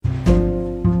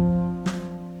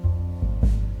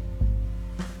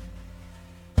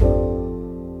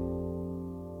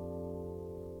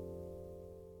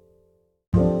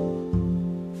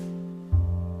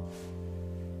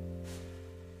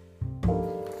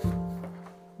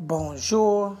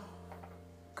Bonjour,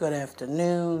 good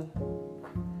afternoon,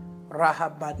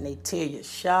 Rahabat Netir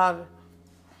Yashar,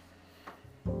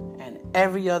 and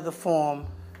every other form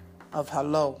of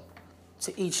hello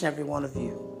to each and every one of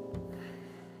you.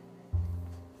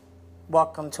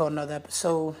 Welcome to another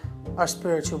episode of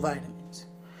Spiritual Vitamins.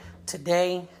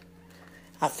 Today,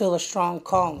 I feel a strong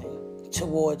calling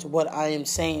towards what I am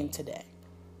saying today.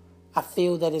 I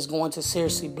feel that it's going to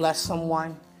seriously bless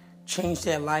someone, change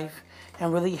their life,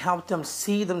 and really help them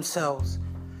see themselves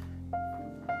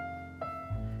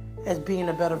as being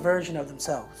a better version of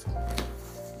themselves.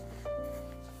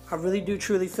 I really do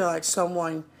truly feel like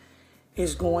someone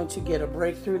is going to get a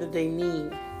breakthrough that they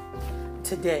need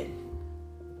today.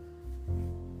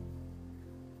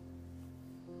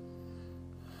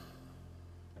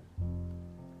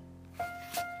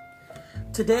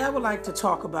 Today I would like to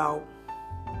talk about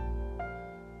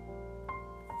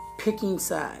picking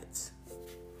sides.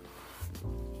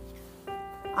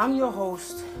 I'm your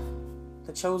host,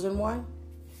 The Chosen One,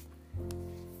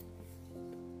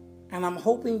 and I'm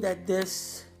hoping that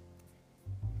these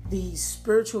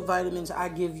spiritual vitamins I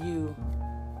give you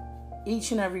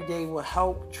each and every day will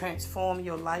help transform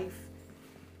your life,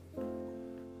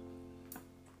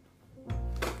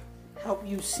 help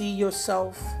you see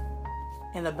yourself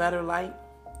in a better light,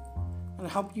 and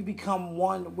help you become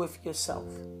one with yourself.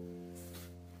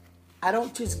 I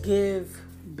don't just give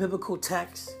biblical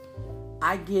texts.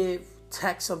 I give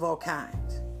texts of all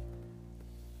kinds.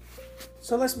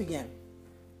 So let's begin.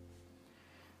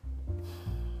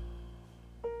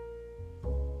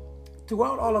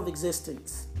 Throughout all of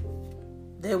existence,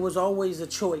 there was always a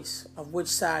choice of which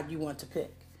side you want to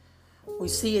pick. We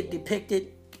see it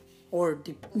depicted,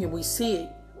 we see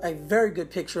a very good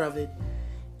picture of it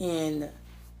in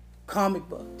comic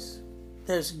books.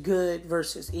 There's good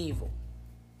versus evil.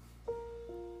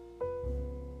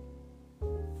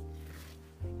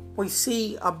 We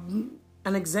see an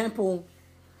example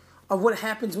of what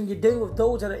happens when you're dealing with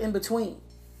those that are in between.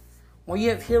 When you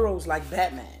have heroes like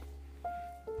Batman.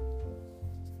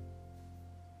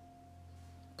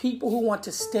 People who want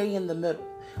to stay in the middle.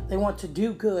 They want to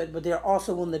do good, but they're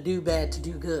also willing to do bad to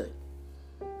do good.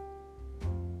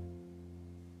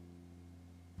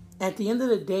 At the end of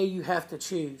the day, you have to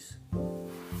choose.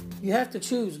 You have to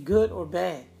choose good or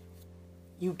bad.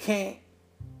 You can't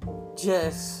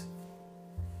just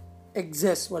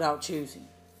exist without choosing.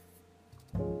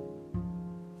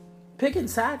 Picking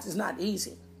sides is not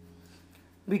easy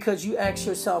because you ask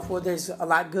yourself, well, there's a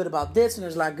lot good about this and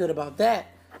there's a lot good about that.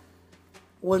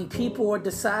 When people are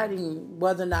deciding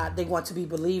whether or not they want to be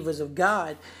believers of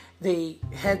God, they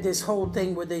have this whole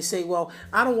thing where they say, well,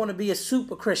 I don't want to be a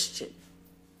super Christian.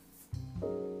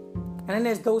 And then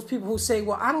there's those people who say,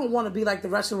 well, I don't want to be like the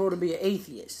rest of the world and be an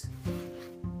atheist.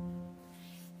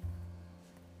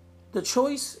 The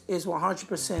choice is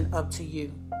 100% up to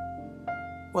you.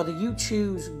 Whether you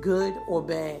choose good or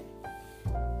bad,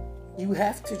 you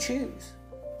have to choose.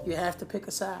 You have to pick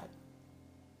a side.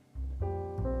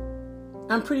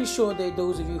 I'm pretty sure that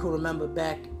those of you who remember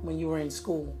back when you were in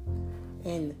school,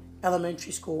 in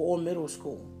elementary school or middle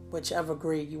school, whichever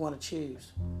grade you want to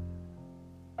choose,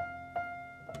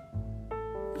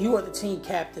 you are the team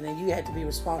captain and you had to be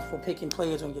responsible for picking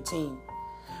players on your team.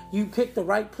 You picked the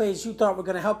right players you thought were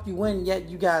going to help you win, yet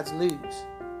you guys lose.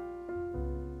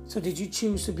 So did you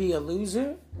choose to be a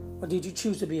loser or did you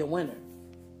choose to be a winner?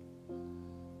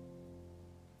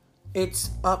 It's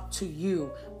up to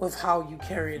you with how you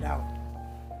carry it out.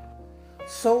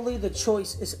 Solely the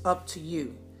choice is up to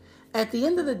you. At the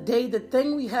end of the day, the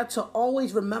thing we have to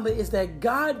always remember is that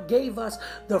God gave us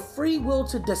the free will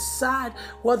to decide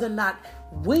whether or not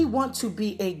we want to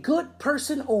be a good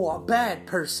person or a bad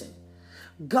person.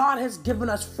 God has given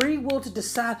us free will to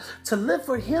decide to live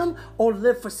for Him or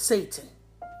live for Satan.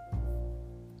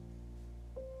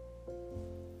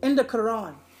 In the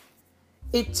Quran,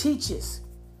 it teaches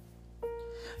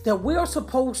that we are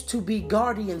supposed to be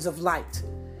guardians of light,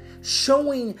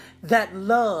 showing that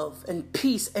love and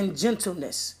peace and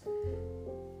gentleness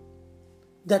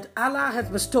that Allah has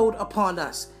bestowed upon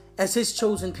us as His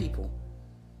chosen people.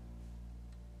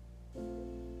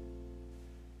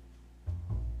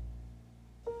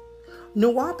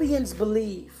 Nuwapians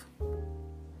believe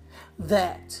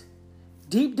that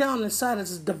deep down inside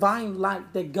us is divine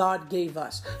light that God gave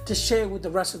us to share with the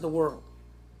rest of the world.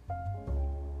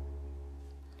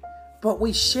 But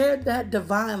we share that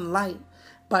divine light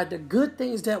by the good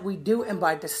things that we do and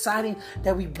by deciding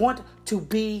that we want to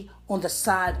be on the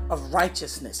side of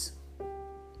righteousness.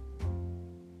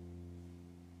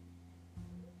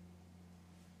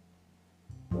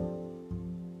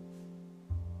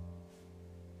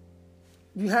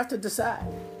 You have to decide.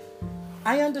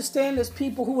 I understand there's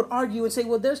people who would argue and say,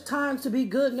 well, there's times to be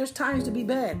good and there's times to be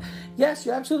bad. Yes,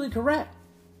 you're absolutely correct.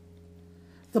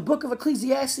 The book of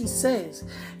Ecclesiastes says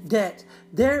that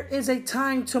there is a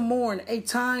time to mourn, a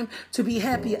time to be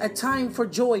happy, a time for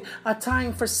joy, a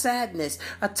time for sadness,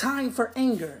 a time for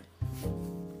anger.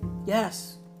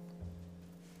 Yes.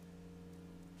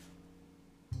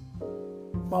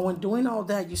 But when doing all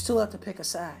that, you still have to pick a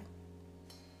side.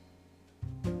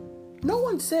 No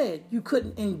one said you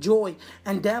couldn't enjoy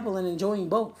and dabble in enjoying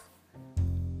both.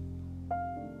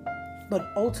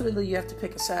 But ultimately, you have to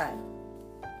pick a side.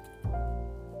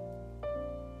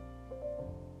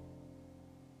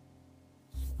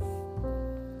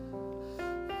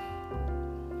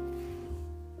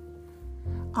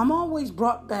 I'm always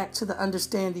brought back to the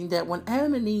understanding that when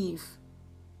Adam and Eve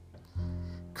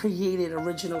created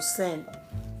original sin,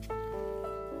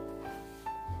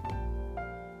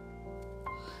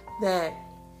 that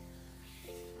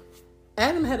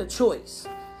Adam had a choice.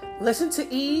 Listen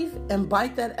to Eve and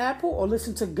bite that apple, or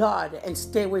listen to God and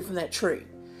stay away from that tree.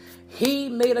 He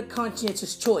made a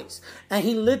conscientious choice, and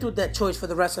he lived with that choice for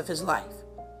the rest of his life.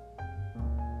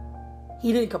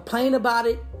 He didn't complain about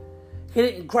it. He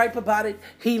didn't gripe about it.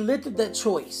 He lived with that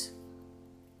choice.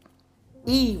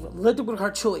 Eve lived with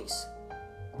her choice.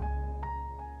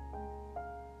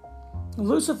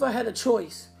 Lucifer had a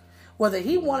choice. Whether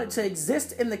he wanted to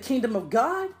exist in the kingdom of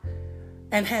God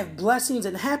and have blessings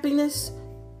and happiness,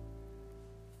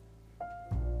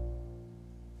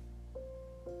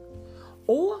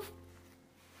 or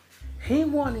he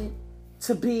wanted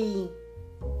to be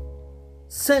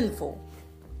sinful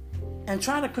and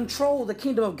try to control the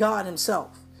kingdom of God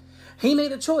himself. He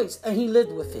made a choice and he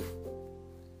lived with it.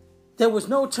 There was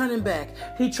no turning back.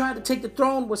 He tried to take the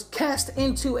throne, was cast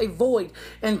into a void,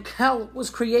 and hell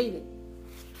was created.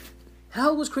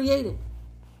 Hell was created.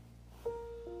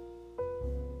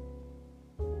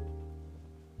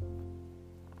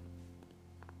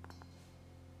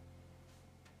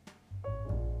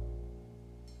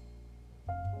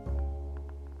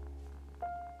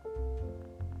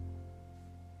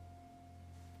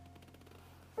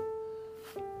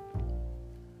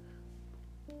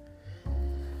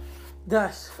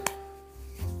 Thus,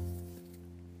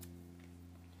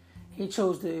 he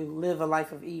chose to live a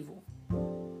life of evil,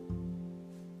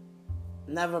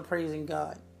 never praising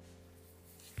God.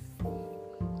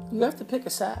 You have to pick a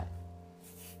side.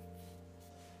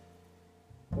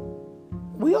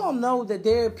 We all know that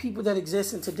there are people that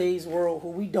exist in today's world who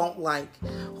we don't like,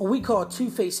 who we call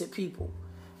two-faced people.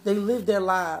 They live their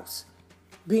lives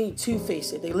being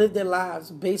two-faced. They live their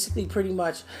lives basically pretty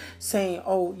much saying,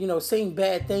 saying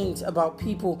bad things about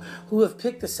people who have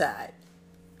picked a side.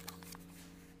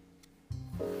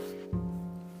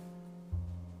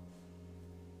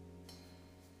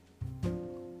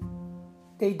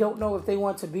 They don't know if they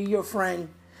want to be your friend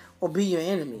or be your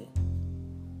enemy.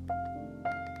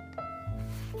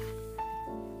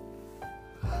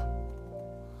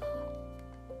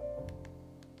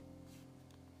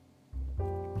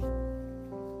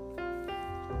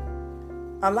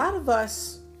 A lot of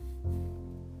us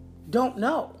don't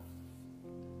know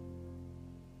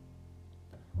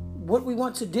what we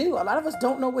want to do. A lot of us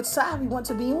don't know what side we want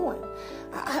to be on.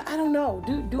 I don't know.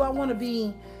 Do I want to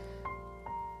be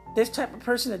this type of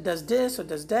person that does this or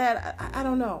does that? I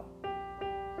don't know.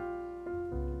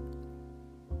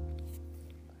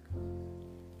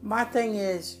 My thing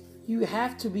is, you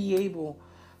have to be able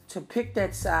to pick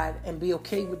that side and be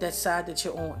okay with that side that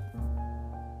you're on.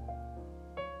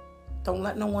 Don't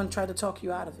let no one try to talk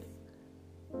you out of it.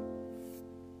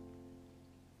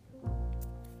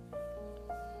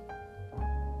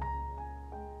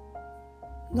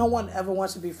 No one ever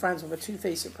wants to be friends with a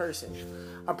two-faced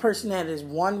person. A person that is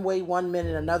one way one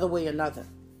minute, another way another.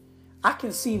 I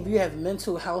can see if you have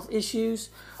mental health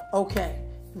issues, okay,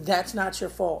 that's not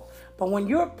your fault. But when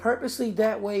you're purposely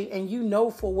that way and you know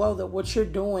full well that what you're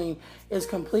doing is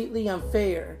completely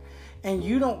unfair and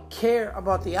you don't care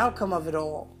about the outcome of it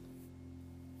all,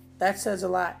 that says a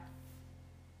lot.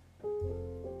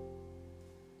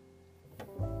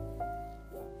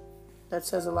 That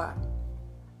says a lot.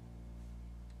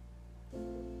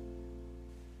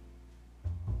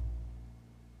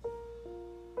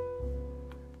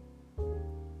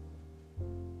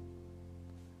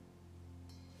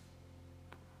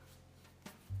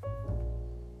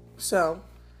 So,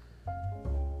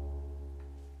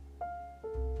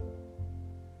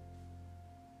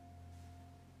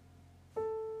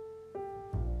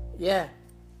 yeah.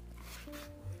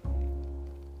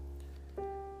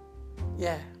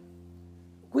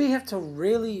 We have to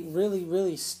really, really,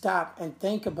 really stop and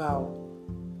think about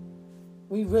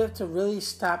We have to really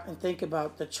stop and think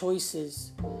about the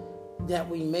choices that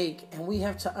we make, and we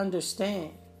have to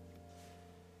understand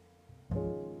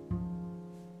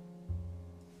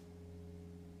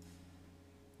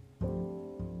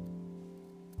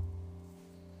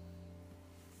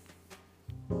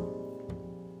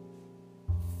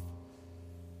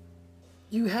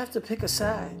you have to pick a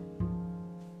side.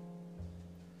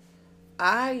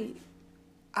 I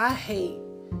hate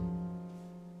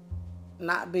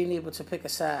not being able to pick a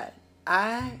side.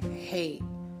 I hate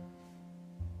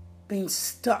being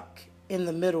stuck in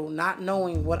the middle, not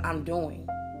knowing what I'm doing,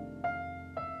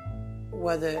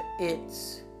 whether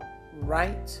it's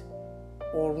right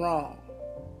or wrong.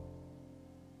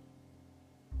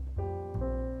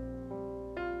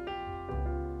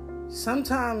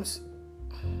 Sometimes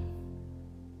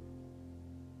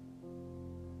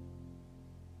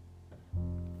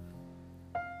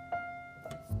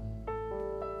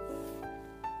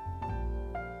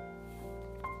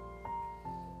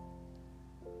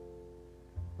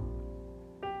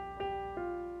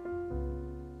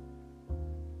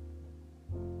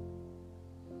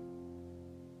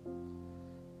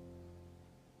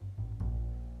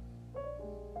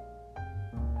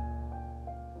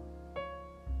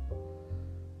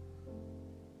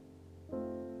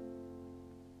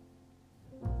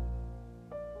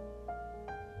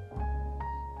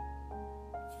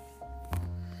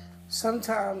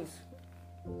Sometimes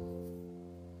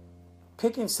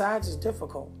picking sides is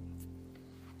difficult.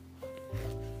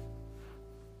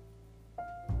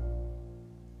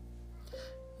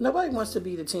 Nobody wants to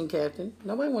be the team captain.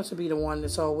 Nobody wants to be the one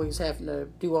that's always having to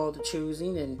do all the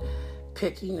choosing and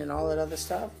picking and all that other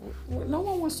stuff. No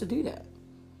one wants to do that.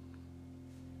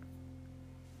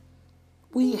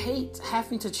 We hate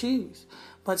having to choose,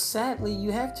 but sadly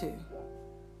you have to.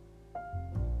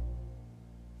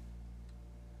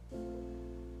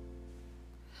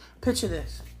 Picture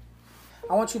this.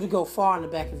 I want you to go far in the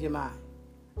back of your mind.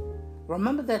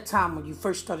 Remember that time when you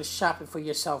first started shopping for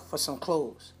yourself for some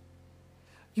clothes.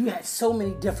 You had so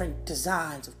many different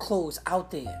designs of clothes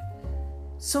out there.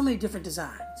 So many different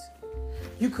designs.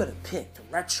 You could have picked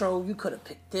retro. You could have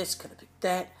picked this, could have picked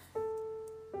that.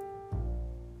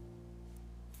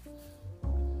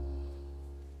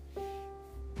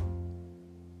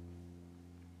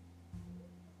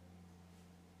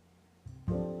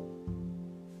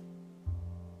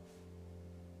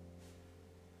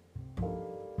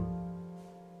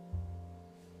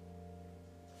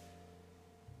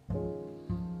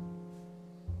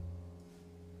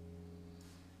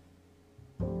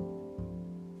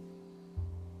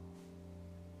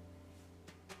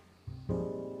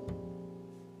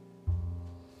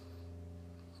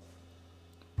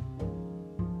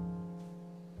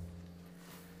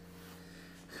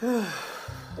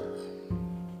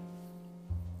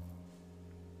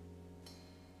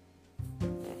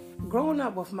 Growing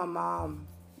up with my mom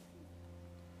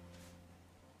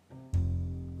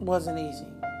wasn't easy.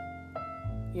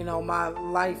 You know, my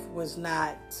life was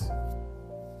not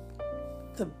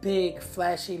the big,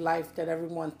 flashy life that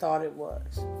everyone thought it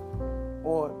was,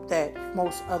 or that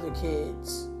most other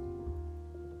kids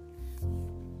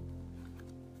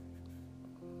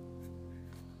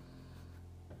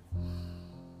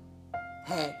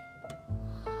had.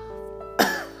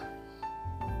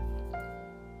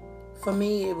 For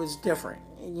me, it was different.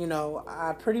 You know,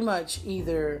 I pretty much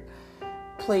either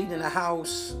played in the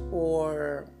house,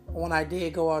 or when I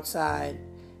did go outside,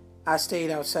 I stayed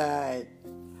outside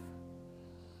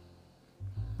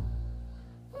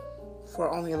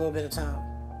for only a little bit of time.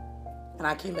 And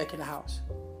I came back in the house.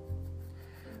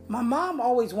 My mom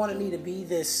always wanted me to be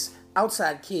this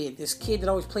outside kid, this kid that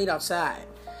always played outside.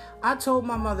 I told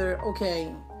my mother,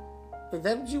 okay, if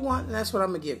that's what you want, then that's what I'm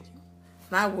going to give you.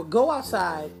 And I would go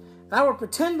outside, and I would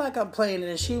pretend like I'm playing,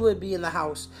 and she would be in the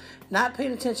house, not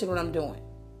paying attention to what I'm doing.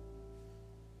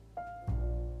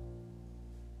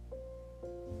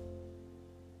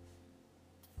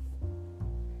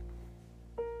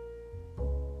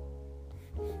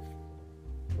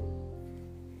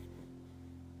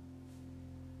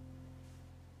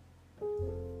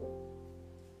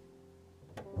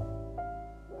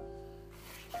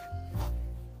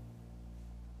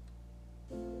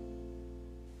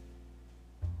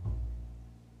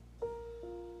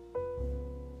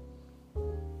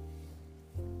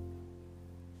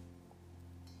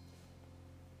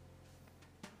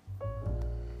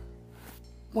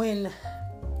 When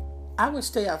I would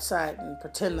stay outside and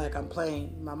pretend like I'm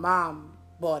playing, my mom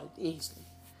bought it easily.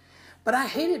 But I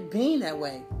hated being that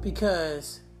way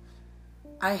because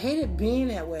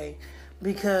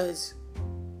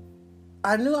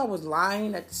I knew I was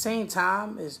lying at the same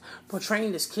time as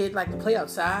portraying this kid like to play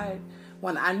outside,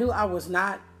 when I knew I was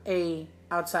not a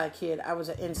outside kid, I was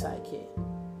an inside kid.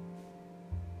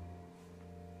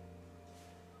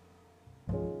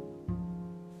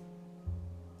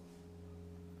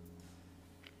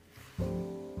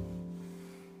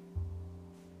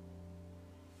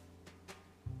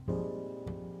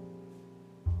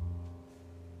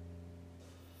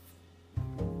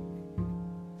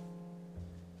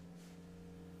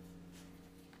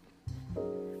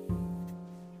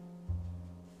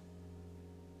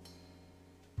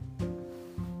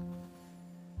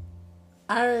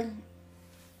 I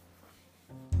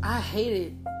I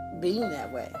hated being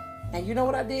that way. And you know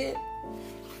what I did?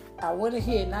 I went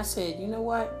ahead and I said, you know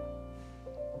what?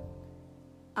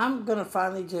 I'm going to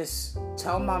finally just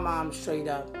tell my mom straight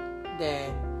up that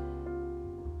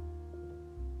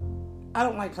I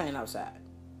don't like playing outside.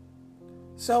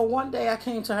 So one day I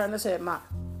came to her and I said, Ma,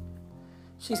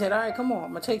 she said, all right, come on.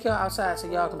 I'm going to take y'all outside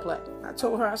so y'all can play. I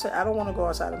told her, I said, I don't want to go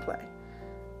outside and play.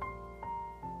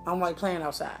 I don't like playing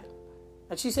outside.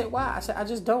 And she said, why? I said, I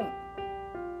just don't.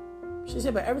 She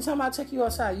said, but every time I take you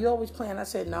outside, you always playing. I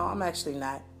said, no, I'm actually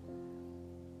not.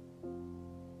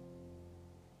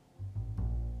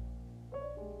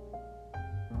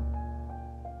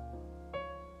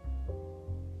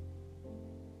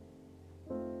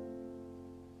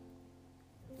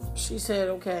 She said,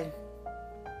 okay.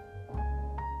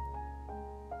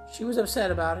 She was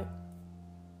upset about it.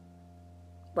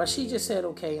 But she just said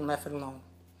okay and left it alone.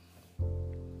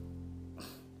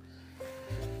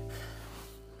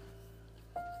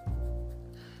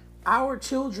 Our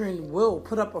children will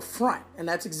put up a front, and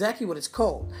that's exactly what it's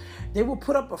called. They will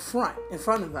put up a front in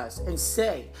front of us and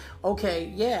say,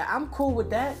 okay, yeah, I'm cool with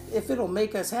that if it'll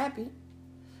make us happy.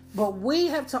 But we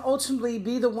have to ultimately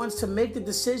be the ones to make the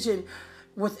decision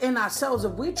within ourselves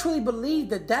if we truly believe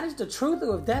that that is the truth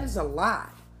or if that is a lie.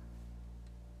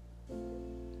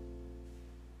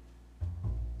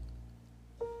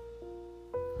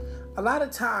 A lot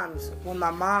of times when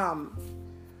my mom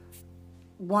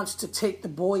wants to take the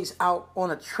boys out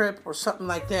on a trip or something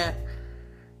like that,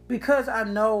 because I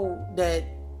know that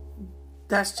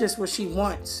that's just what she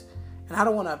wants and I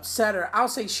don't want to upset her, I'll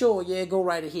say, sure, yeah, go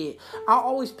right ahead. I'll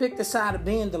always pick the side of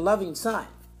being the loving son.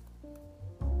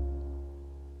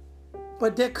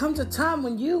 But there comes a time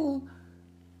when you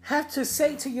have to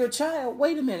say to your child,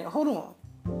 wait a minute, hold on.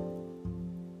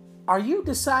 Are you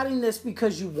deciding this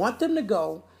because you want them to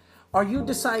go? Or are you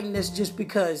deciding this just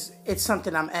because it's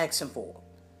something I'm asking for?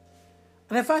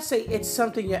 And if I say it's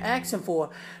something you're asking for,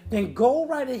 then go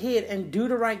right ahead and do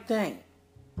the right thing.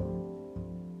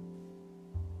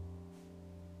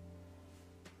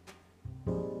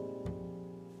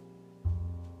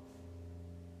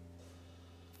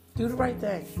 Do the right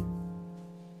thing.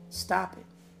 Stop it.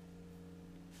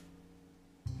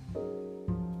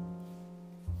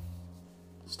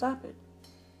 Stop it.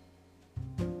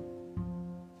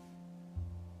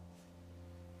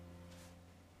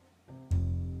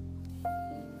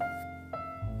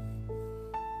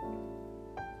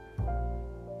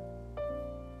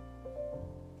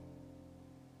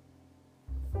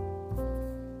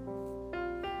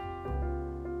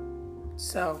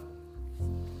 So,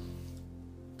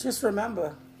 just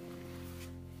remember,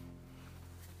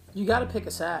 you got to pick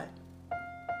a side.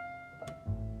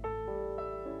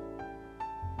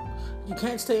 You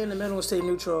can't stay in the middle and stay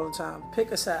neutral all the time.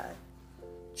 Pick a side.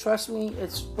 Trust me,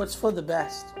 it's what's for the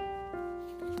best.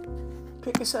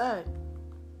 Pick a side.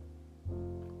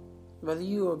 Whether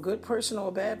you're a good person or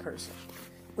a bad person.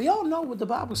 We all know what the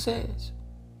Bible says.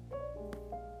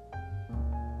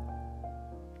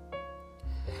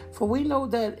 For we know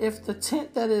that if the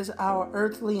tent that is our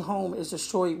earthly home is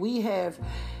destroyed, we have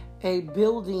a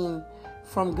building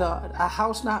from God, a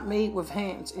house not made with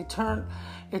hands,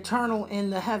 eternal in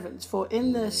the heavens. For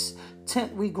in this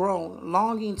tent we groan,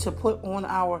 longing to put on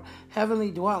our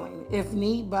heavenly dwelling. If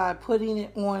need, by putting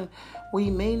it on, we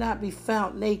may not be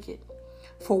found naked.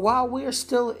 For while we are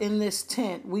still in this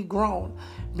tent, we groan,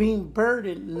 being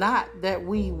burdened, not that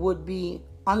we would be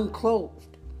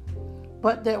unclothed,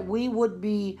 but that we would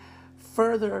be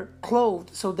further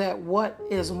clothed, so that what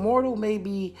is mortal may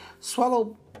be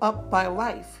swallowed up by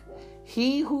life.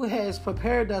 He who has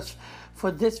prepared us for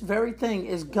this very thing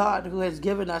is God, who has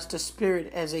given us the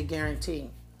Spirit as a guarantee.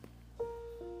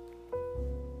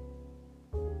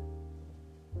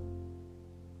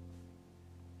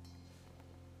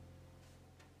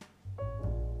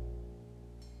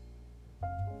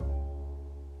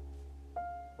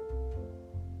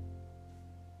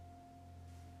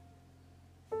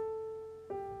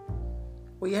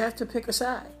 We have to pick a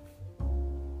side.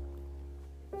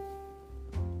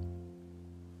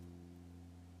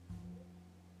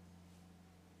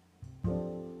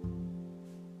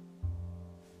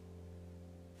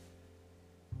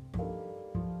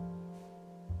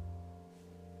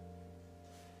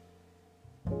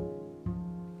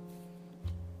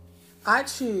 I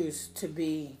choose to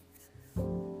be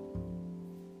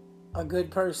a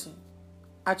good person.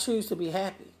 I choose to be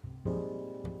happy.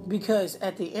 Because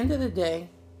at the end of the day,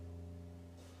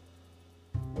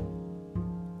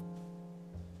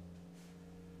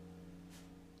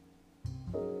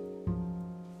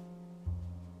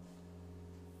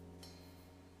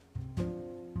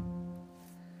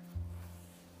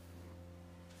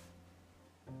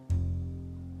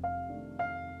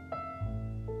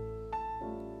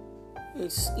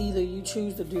 it's either you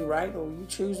choose to do right or you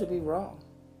choose to be wrong.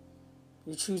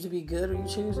 You choose to be good or you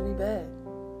choose to be bad.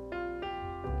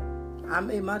 I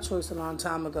made my choice a long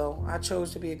time ago. I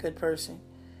chose to be a good person.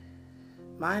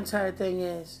 My entire thing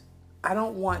is, I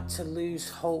don't want to lose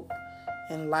hope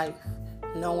in life,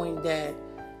 knowing that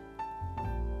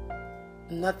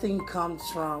nothing comes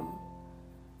from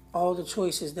all the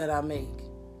choices that I make.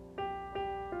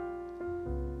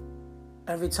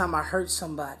 Every time I hurt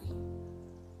somebody,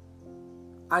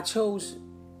 I chose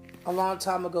a long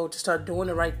time ago to start doing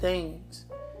the right things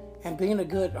and being a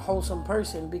good, wholesome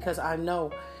person, because I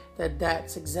know that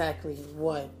that's exactly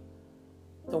what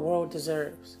the world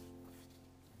deserves.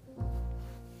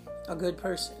 A good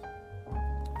person.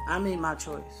 I made my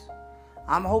choice.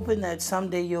 I'm hoping that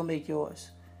someday you'll make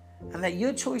yours. And that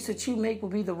your choice that you make will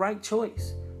be the right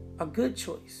choice. A good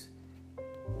choice.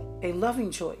 A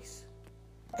loving choice.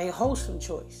 A wholesome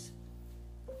choice.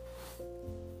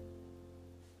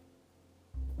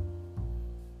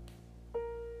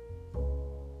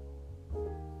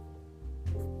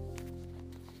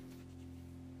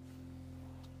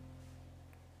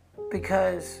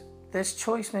 Because this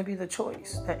choice may be the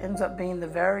choice that ends up being the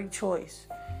very choice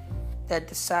that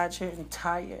decides your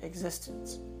entire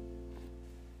existence.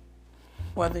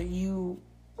 Whether you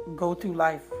go through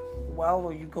life well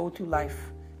or you go through life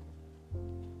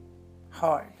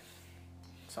hard.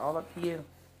 It's all up to you.